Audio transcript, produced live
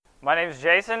My name is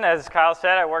Jason. As Kyle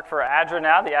said, I work for ADRA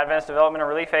now, the Adventist Development and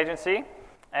Relief Agency,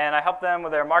 and I help them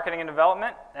with their marketing and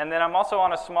development. And then I'm also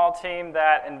on a small team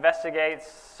that investigates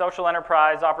social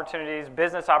enterprise opportunities,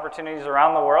 business opportunities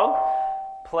around the world,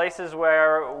 places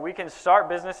where we can start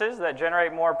businesses that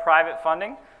generate more private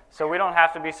funding, so we don't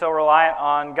have to be so reliant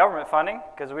on government funding,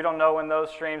 because we don't know when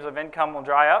those streams of income will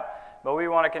dry up, but we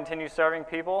want to continue serving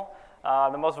people,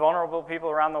 the most vulnerable people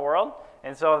around the world.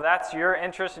 And so if that's your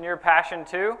interest and your passion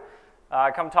too,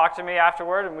 come talk to me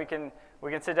afterward, and we can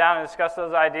sit down and discuss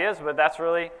those ideas. But that's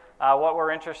really what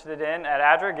we're interested in at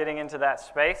ADRA, getting into that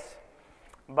space.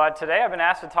 But today I've been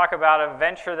asked to talk about a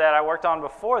venture that I worked on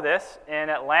before this in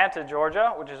Atlanta,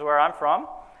 Georgia, which is where I'm from,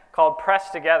 called Press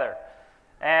Together.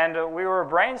 And we were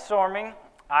brainstorming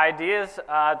ideas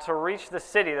to reach the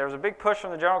city. There was a big push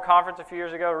from the General Conference a few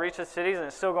years ago to reach the cities, and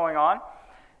it's still going on.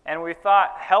 And we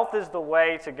thought health is the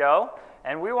way to go.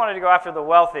 And we wanted to go after the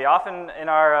wealthy. Often in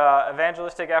our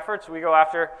evangelistic efforts, we go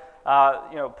after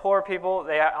poor people.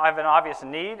 They have an obvious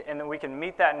need, and then we can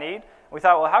meet that need. We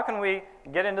thought, well, how can we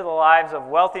get into the lives of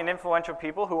wealthy and influential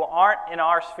people who aren't in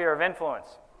our sphere of influence?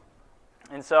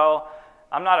 And so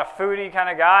I'm not a foodie kind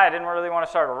of guy. I didn't really want to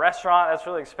start a restaurant. That's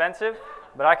really expensive,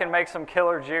 but I can make some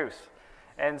killer juice.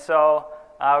 And so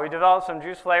we developed some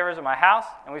juice flavors at my house,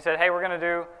 and we said, hey, we're going to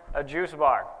do a juice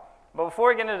bar. But before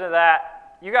we get into that,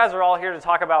 you guys are all here to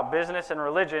talk about business and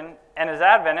religion, and as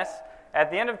Adventists,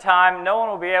 at the end of time, no one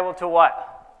will be able to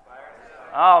what?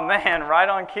 Oh man, right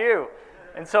on cue.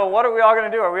 And so what are we all going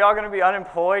to do? Are we all going to be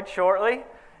unemployed shortly?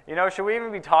 Should we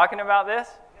even be talking about this?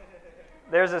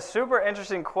 There's a super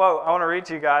interesting quote I want to read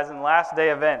to you guys in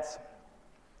Last-day Events.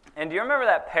 And do you remember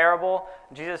that parable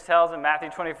Jesus tells in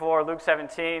Matthew 24, Luke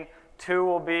 17, 2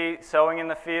 will be sowing in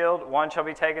the field, 1 shall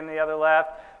be taken, the other left.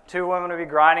 2 women will be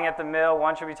grinding at the mill,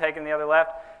 1 should be taken, the other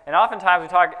left. And oftentimes we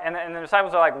talk, and the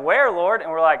disciples are like, where, Lord? And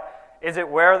we're like, is it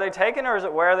where are they taken or is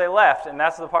it where are they left? And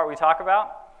that's the part we talk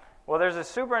about. Well, there's a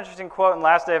super interesting quote in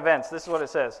Last Day Events. This is what it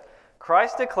says.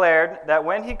 Christ declared that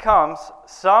when he comes,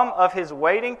 some of his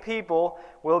waiting people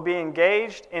will be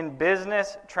engaged in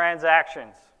business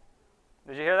transactions.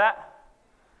 Did you hear that?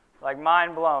 Like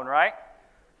mind blown, right?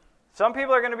 Some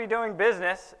people are going to be doing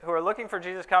business who are looking for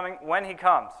Jesus coming when he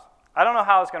comes. I don't know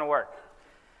how it's going to work.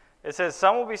 It says,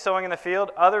 some will be sowing in the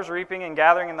field, others reaping and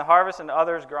gathering in the harvest, and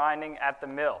others grinding at the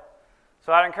mill.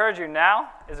 So I'd encourage you, now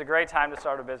is a great time to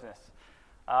start a business.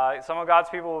 Some of God's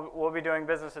people will be doing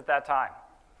business at that time.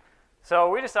 So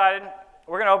we decided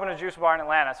we're going to open a juice bar in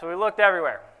Atlanta. So we looked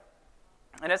everywhere.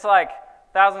 And it's like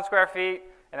 1,000 square feet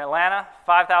in Atlanta,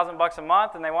 $5,000 a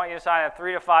month, and they want you to sign a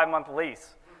 3 to 5 month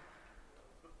lease.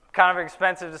 Kind of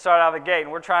expensive to start out of the gate,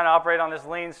 and we're trying to operate on this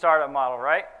lean startup model,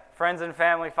 right? Friends and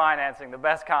family financing, the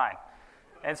best kind.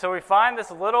 And so we find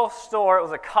this little store. It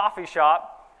was a coffee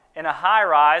shop in a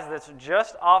high-rise that's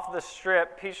just off the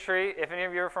strip, Peachtree. If any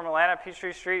of you are from Atlanta,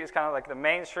 Peachtree Street is kind of like the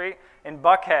main street in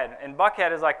Buckhead. And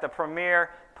Buckhead is like the premier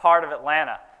part of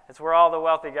Atlanta. It's where all the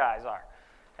wealthy guys are.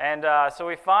 And so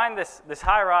we find this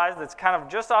high-rise that's kind of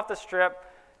just off the strip,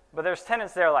 but there's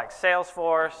tenants there like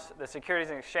Salesforce, the Securities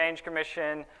and Exchange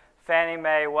Commission, Fannie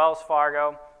Mae, Wells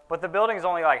Fargo. But the building is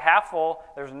only like half full.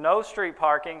 There's no street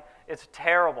parking. It's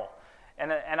terrible.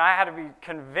 And I had to be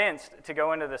convinced to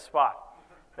go into this spot.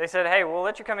 They said, hey, we'll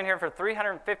let you come in here for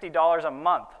 $350 a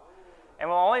month. And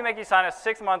we'll only make you sign a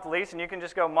 6-month lease, and you can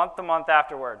just go month to month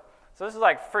afterward. So this is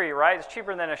like free, right? It's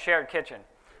cheaper than a shared kitchen.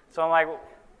 So I'm like,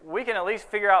 we can at least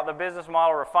figure out the business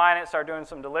model, refine it, start doing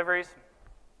some deliveries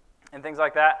and things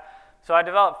like that. So I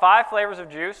developed 5 flavors of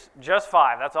juice, just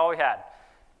 5. That's all we had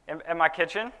in my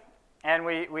kitchen. And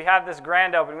we had this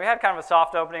grand opening. We had kind of a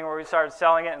soft opening where we started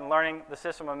selling it and learning the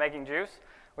system of making juice.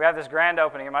 We had this grand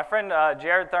opening. And my friend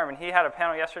Jared Thurman, he had a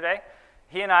panel yesterday.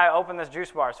 He and I opened this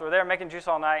juice bar. So we're there making juice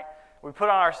all night. We put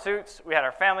on our suits. We had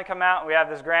our family come out. And we had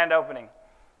this grand opening.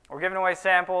 We're giving away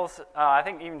samples. I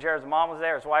think even Jared's mom was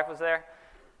there. His wife was there.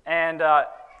 And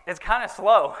it's kind of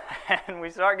slow. And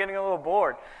we start getting a little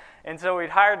bored. And so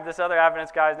we'd hired this other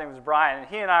Adventist guy. His name was Brian. And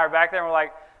he and I are back there. And we're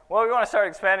like, well, we want to start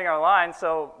expanding our line,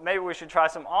 so maybe we should try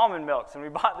some almond milks. And we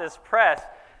bought this press.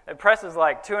 It presses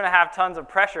like 2.5 tons of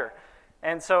pressure.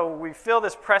 And so we fill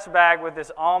this press bag with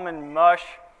this almond mush,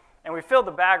 and we filled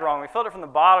the bag wrong. We filled it from the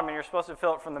bottom, and you're supposed to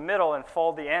fill it from the middle and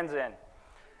fold the ends in.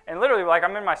 And literally, like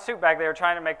I'm in my suit back there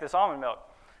trying to make this almond milk.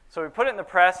 So we put it in the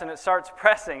press, and it starts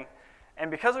pressing.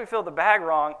 And because we filled the bag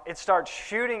wrong, it starts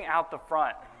shooting out the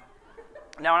front.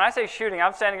 Now, when I say shooting,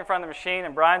 I'm standing in front of the machine,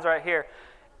 and Brian's right here.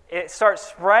 It starts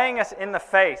spraying us in the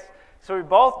face. So we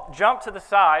both jump to the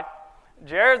side.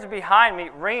 Jared's behind me,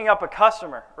 ringing up a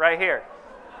customer right here.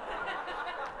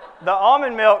 The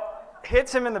almond milk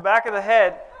hits him in the back of the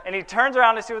head, and he turns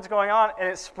around to see what's going on, and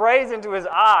it sprays into his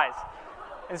eyes.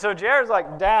 And so Jared's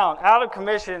like down, out of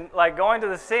commission, like going to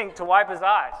the sink to wipe his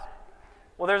eyes.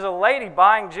 Well, there's a lady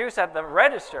buying juice at the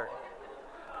register.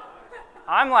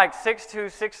 I'm like 6'2",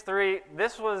 6'3".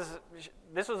 This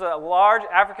was a large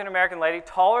African-American lady,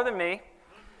 taller than me,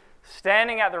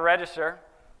 standing at the register,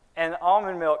 and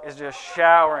almond milk is just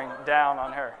showering down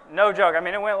on her. No joke. I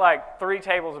mean, it went like 3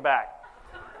 tables back.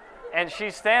 And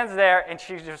she stands there, and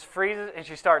she just freezes, and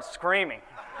she starts screaming.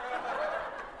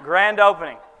 Grand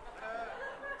opening.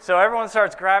 So everyone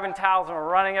starts grabbing towels, and we're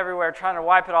running everywhere trying to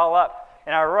wipe it all up.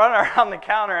 And I run around the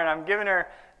counter, and I'm giving her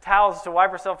towels to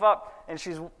wipe herself up. And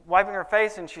she's wiping her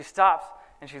face, and she stops,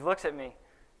 and she looks at me,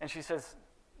 and she says,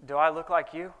 "Do I look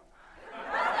like you?"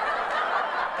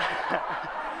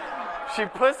 She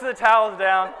puts the towels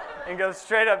down and goes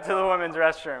straight up to the women's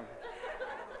restroom.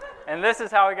 And this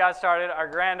is how we got started, our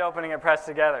grand opening at Press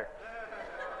Together.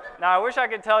 Now, I wish I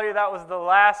could tell you that was the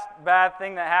last bad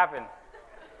thing that happened.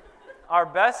 Our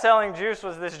best-selling juice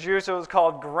was this juice. It was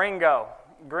called Gringo.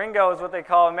 Gringo is what they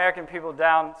call American people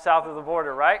down south of the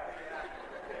border, right?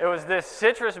 It was this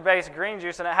citrus-based green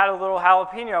juice, and it had a little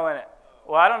jalapeno in it.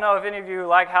 Well, I don't know if any of you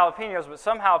like jalapenos, but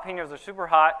some jalapenos are super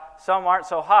hot, some aren't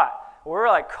so hot. We're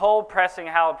like cold-pressing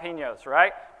jalapenos,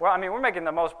 right? We're making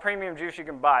the most premium juice you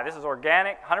can buy. This is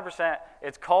organic, 100%.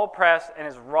 It's cold-pressed, and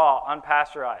it's raw,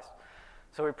 unpasteurized.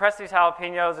 So we press these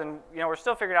jalapenos, and we're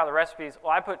still figuring out the recipes.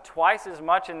 Well, I put twice as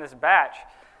much in this batch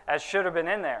as should have been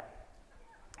in there.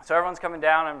 So everyone's coming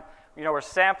down, and we're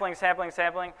sampling,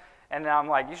 and I'm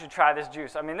like, you should try this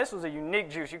juice. I mean, this was a unique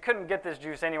juice. You couldn't get this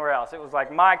juice anywhere else. It was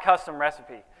like my custom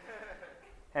recipe.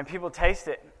 And people taste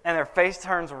it, and their face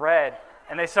turns red,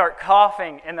 and they start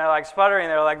coughing, and they're like sputtering,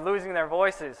 they're like losing their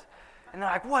voices. And they're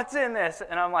like, "What's in this?"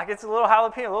 And I'm like, "It's a little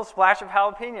jalapeno, a little splash of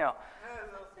jalapeno."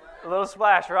 A little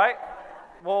splash, right?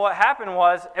 Well, what happened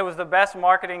was, it was the best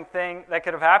marketing thing that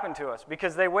could have happened to us,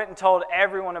 because they went and told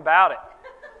everyone about it.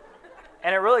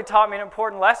 And it really taught me an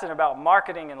important lesson about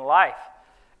marketing and life.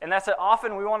 And that's that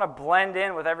often we want to blend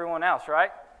in with everyone else,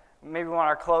 right? Maybe we want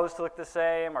our clothes to look the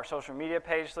same, our social media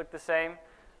page to look the same.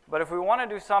 But if we want to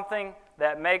do something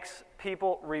that makes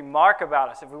people remark about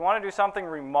us, if we want to do something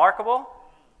remarkable,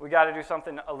 we got to do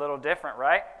something a little different,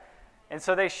 right? And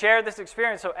so they shared this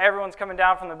experience, so everyone's coming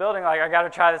down from the building like, "I got to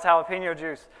try this jalapeno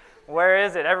juice. Where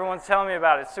is it? Everyone's telling me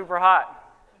about it. It's super hot."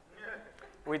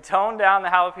 We toned down the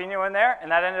jalapeno in there,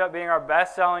 and that ended up being our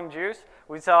best-selling juice.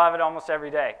 We still have it almost every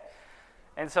day.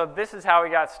 And so this is how we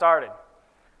got started.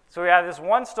 So we had this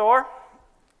one store.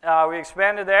 We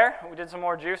expanded there. We did some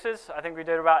more juices. I think we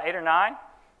did about 8 or 9.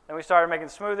 Then we started making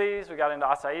smoothies. We got into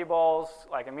acai bowls,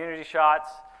 like immunity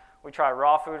shots. We tried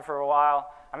raw food for a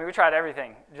while. I mean, we tried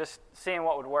everything, just seeing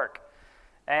what would work.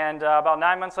 And about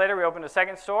 9 months later, we opened a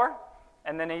second store.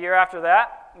 And then a year after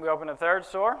that, we opened a third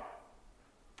store.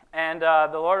 And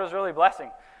the Lord was really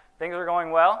blessing. Things were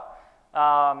going well.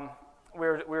 We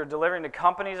were delivering to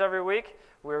companies every week.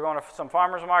 We were going to some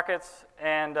farmers markets.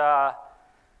 And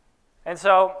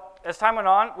so as time went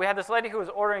on, we had this lady who was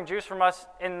ordering juice from us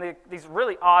in these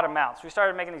really odd amounts. We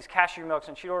started making these cashew milks,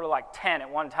 and she'd order like 10 at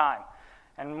one time.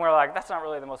 And we're like, that's not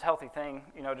really the most healthy thing,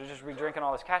 to just be drinking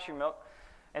all this cashew milk.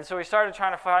 And so we started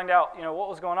trying to find out, what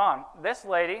was going on. This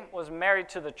lady was married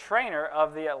to the trainer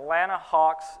of the Atlanta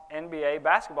Hawks NBA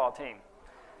basketball team.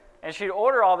 And she'd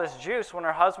order all this juice when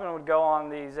her husband would go on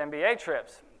these NBA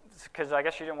trips, because I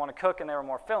guess she didn't want to cook and they were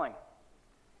more filling.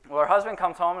 Well, her husband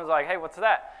comes home and is like, "Hey, what's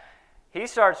that?" He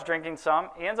starts drinking some.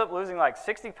 He ends up losing like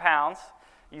 60 pounds.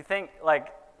 You think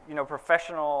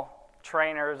professional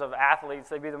trainers of athletes,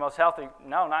 they'd be the most healthy.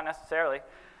 No, not necessarily.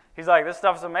 He's like, "This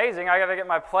stuff's amazing. I got to get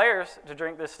my players to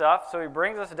drink this stuff." So he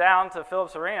brings us down to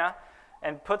Phillips Arena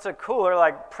and puts a cooler,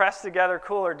 like pressed together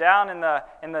cooler, down in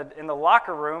the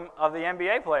locker room of the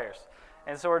NBA players.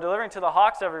 And so we're delivering to the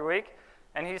Hawks every week.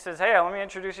 And he says, "Hey, let me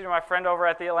introduce you to my friend over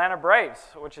at the Atlanta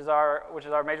Braves, which is our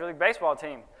Major League Baseball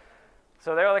team."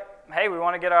 So they're like, "Hey, we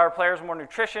want to get our players more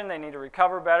nutrition. They need to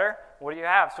recover better. What do you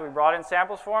have?" So we brought in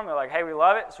samples for them. They're like, "Hey, we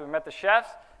love it." So we met the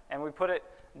chefs, and we put it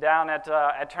down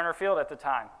at Turner Field at the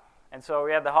time. And so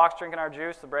we had the Hawks drinking our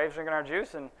juice, the Braves drinking our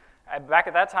juice, and back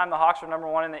at that time, the Hawks were number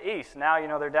 1 in the East. Now,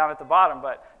 they're down at the bottom,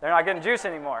 but they're not getting juice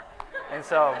anymore. And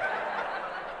so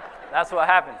that's what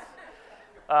happens.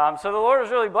 So the Lord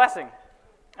was really blessing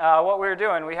what we were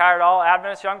doing. We hired all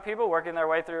Adventist young people working their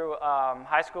way through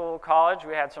high school, college.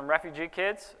 We had some refugee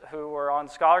kids who were on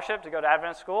scholarship to go to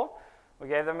Adventist school. We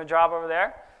gave them a job over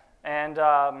there. And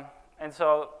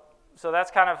so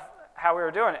that's kind of how we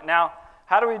were doing it. Now,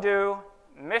 how do we do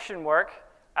mission work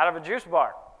out of a juice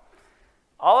bar?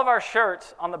 All of our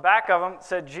shirts, on the back of them,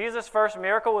 said Jesus' first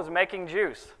miracle was making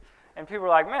juice. And people were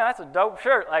like, man, that's a dope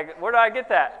shirt. Like, where did I get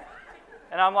that?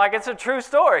 And I'm like, it's a true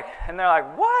story. And they're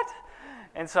like, what?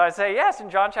 And so I say, yes, in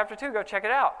John chapter 2, go check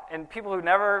it out. And people who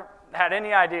never had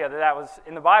any idea that that was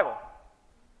in the Bible.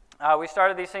 We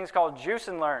started these things called Juice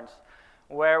and Learns,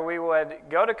 where we would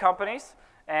go to companies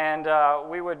and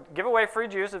we would give away free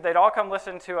juice if they'd all come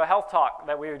listen to a health talk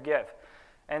that we would give.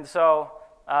 And so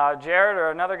Jared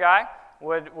or another guy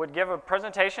would give a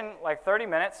presentation, like 30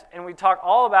 minutes, and we'd talk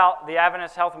all about the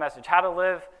Adventist health message, how to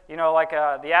live, like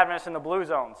the Adventists in the blue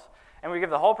zones. And we'd give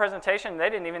the whole presentation. They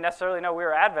didn't even necessarily know we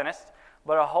were Adventists,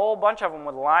 but a whole bunch of them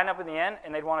would line up in the end,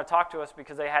 and they'd want to talk to us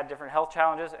because they had different health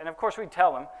challenges. And, of course, we'd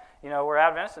tell them, we're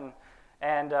Adventists,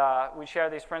 and we'd share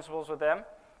these principles with them.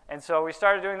 And so we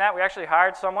started doing that. We actually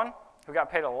hired someone who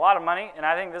got paid a lot of money, and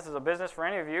I think this is a business for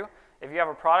any of you. If you have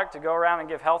a product to go around and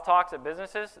give health talks at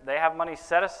businesses, they have money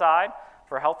set aside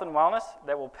for health and wellness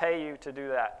that will pay you to do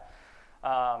that.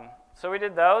 So we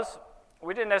did those.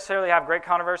 We didn't necessarily have great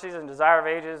controversies and Desire of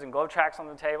Ages and glow tracks on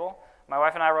the table. My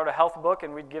wife and I wrote a health book,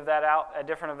 and we'd give that out at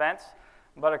different events.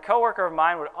 But a coworker of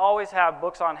mine would always have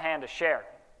books on hand to share.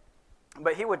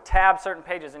 But he would tab certain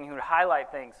pages, and he would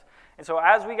highlight things. And so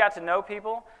as we got to know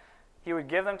people, he would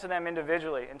give them to them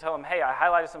individually and tell them, hey, I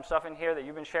highlighted some stuff in here that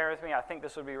you've been sharing with me. I think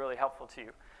this would be really helpful to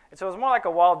you. And so it was more like a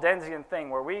Waldensian thing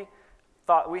where we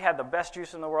thought we had the best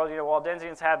juice in the world.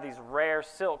 Waldensians had these rare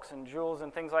silks and jewels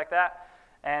and things like that.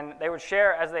 And they would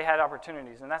share as they had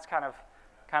opportunities. And that's kind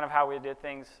of how we did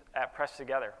things at Press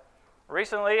Together.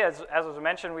 Recently, as was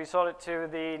mentioned, we sold it to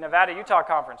the Nevada-Utah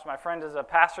Conference. My friend is a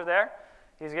pastor there.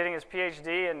 He's getting his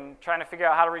PhD and trying to figure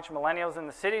out how to reach millennials in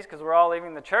the cities because we're all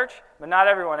leaving the church, but not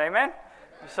everyone, amen?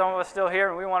 There's some of us still here,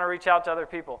 and we want to reach out to other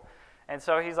people. And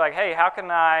so he's like, hey, how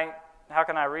can I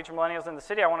reach millennials in the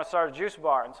city? I want to start a juice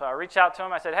bar. And so I reached out to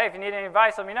him. I said, hey, if you need any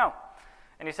advice, let me know.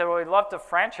 And he said, well, we'd love to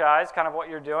franchise kind of what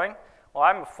you're doing. Well,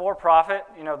 I'm a for-profit.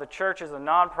 The church is a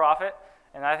non-profit,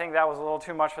 and I think that was a little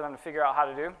too much for them to figure out how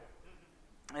to do.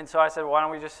 And so I said, well, why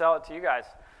don't we just sell it to you guys?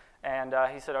 And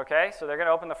he said, okay. So they're going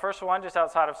to open the first one just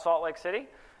outside of Salt Lake City.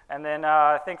 And then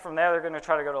I think from there they're going to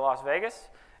try to go to Las Vegas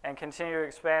and continue to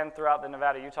expand throughout the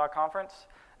Nevada-Utah Conference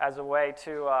as a way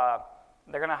to,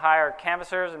 they're going to hire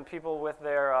canvassers and people with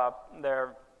their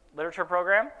literature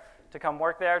program to come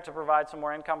work there to provide some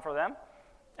more income for them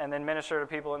and then minister to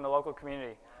people in the local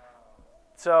community.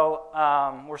 So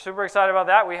we're super excited about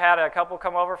that. We had a couple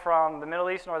come over from the Middle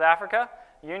East, North Africa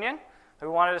Union,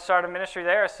 who wanted to start a ministry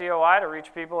there, a COI, to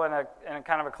reach people in a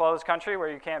kind of a closed country where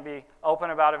you can't be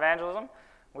open about evangelism.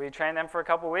 We trained them for a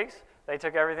couple weeks. They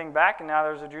took everything back, and now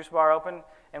there's a juice bar open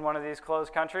in one of these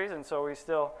closed countries, and so we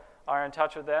still are in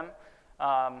touch with them.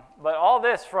 But all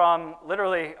this from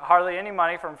literally hardly any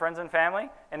money from friends and family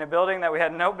in a building that we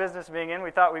had no business being in. We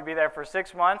thought we'd be there for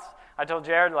 6 months. I told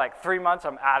Jared, 3 months,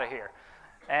 I'm out of here.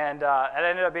 And it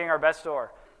ended up being our best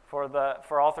store for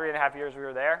all 3.5 years we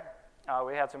were there.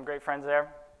 We had some great friends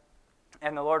there,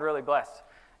 and the Lord really blessed.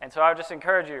 And so I would just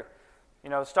encourage you,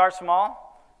 start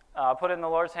small, put it in the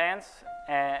Lord's hands,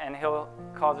 and He'll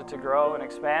cause it to grow and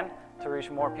expand to reach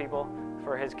more people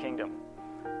for His kingdom.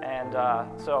 And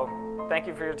so thank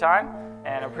you for your time,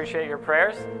 and appreciate your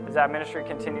prayers as that ministry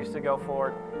continues to go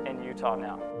forward in Utah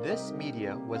now. This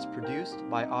media was produced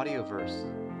by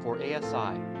Audioverse for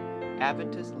ASI,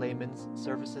 Adventist Layman's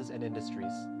Services and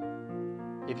Industries.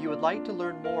 If you would like to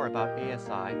learn more about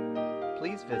ASI,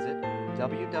 please visit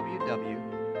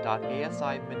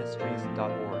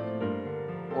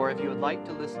www.asiministries.org. Or if you would like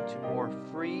to listen to more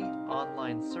free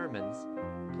online sermons,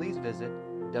 please visit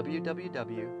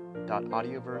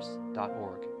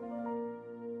www.audioverse.org.